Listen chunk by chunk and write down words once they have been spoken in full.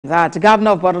That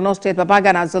Governor of Borno State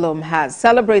Babagana Zulum has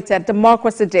celebrated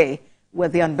Democracy Day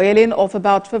with the unveiling of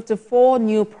about 54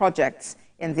 new projects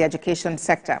in the education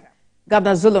sector.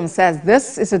 Governor Zulum says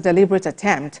this is a deliberate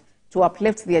attempt to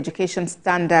uplift the education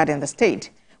standard in the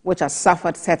state, which has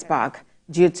suffered setback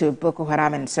due to Boko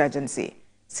Haram Insurgency.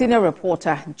 Senior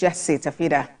reporter Jesse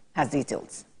Tafida has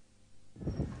details.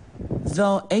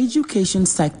 The education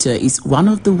sector is one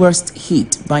of the worst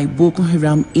hit by Boko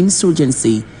Haram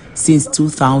Insurgency since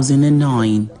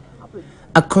 2009.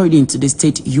 According to the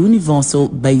State Universal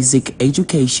Basic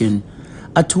Education,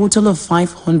 a total of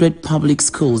 500 public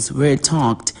schools were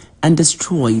attacked and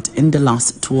destroyed in the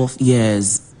last 12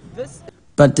 years.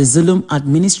 But the Zulum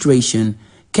administration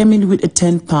came in with a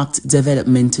 10-pact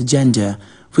development agenda,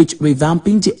 which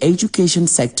revamping the education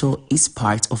sector is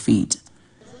part of it.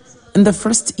 In the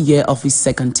first year of his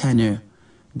second tenure,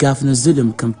 Governor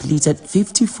Zulum completed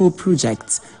 54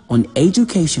 projects on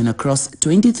education across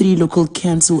 23 local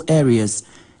council areas,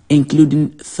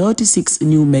 including 36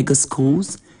 new mega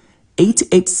schools,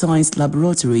 88 science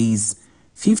laboratories,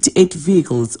 58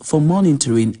 vehicles for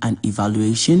monitoring and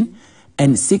evaluation,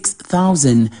 and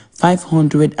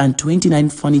 6,529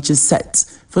 furniture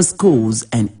sets for schools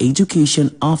and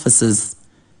education officers.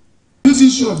 This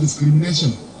issue of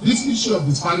discrimination, this issue of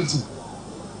disparity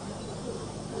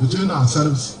between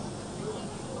ourselves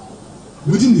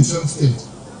within the same state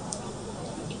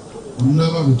will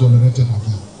never be tolerated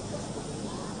again.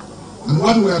 And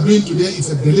what we are doing today is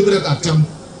a deliberate attempt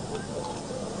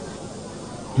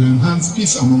to enhance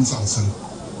peace amongst ourselves.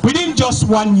 Within just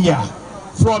 1 year,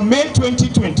 from May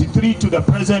 2023 to the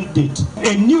present date,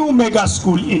 a new mega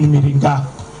school in Miringa,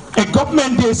 a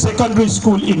government-day secondary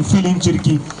school in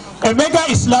Filinjirki, a mega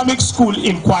Islamic school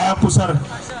in Kwayapusar,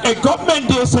 a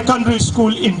government-day secondary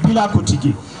school in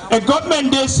Bilakutigi, a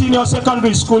government-day senior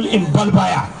secondary school in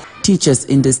Balbaya. Teachers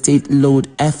in the state laud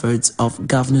efforts of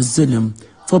Governor Zulum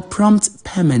for prompt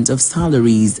payment of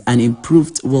salaries and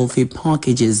improved welfare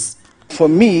packages. For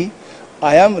me,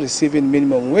 I am receiving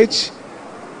minimum wage.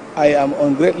 I am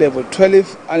on grade level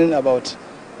 12, earning about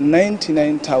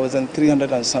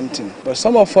 99,300 and something. But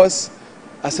some of us,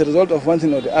 as a result of one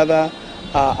thing or the other,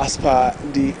 as per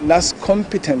the last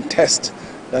competent test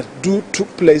that took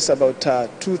place about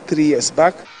 2-3 years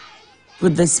back.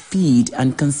 With the speed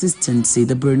and consistency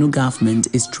the Borno government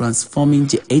is transforming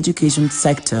the education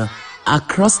sector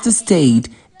across the state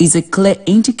is a clear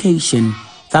indication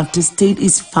that the state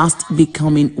is fast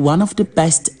becoming one of the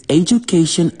best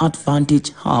education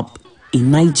advantage hub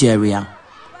in Nigeria.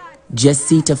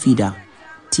 Jesse Tafida,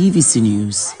 TVC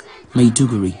News,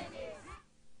 Maiduguri.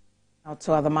 Now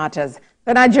to other matters.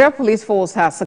 The Nigeria Police Force has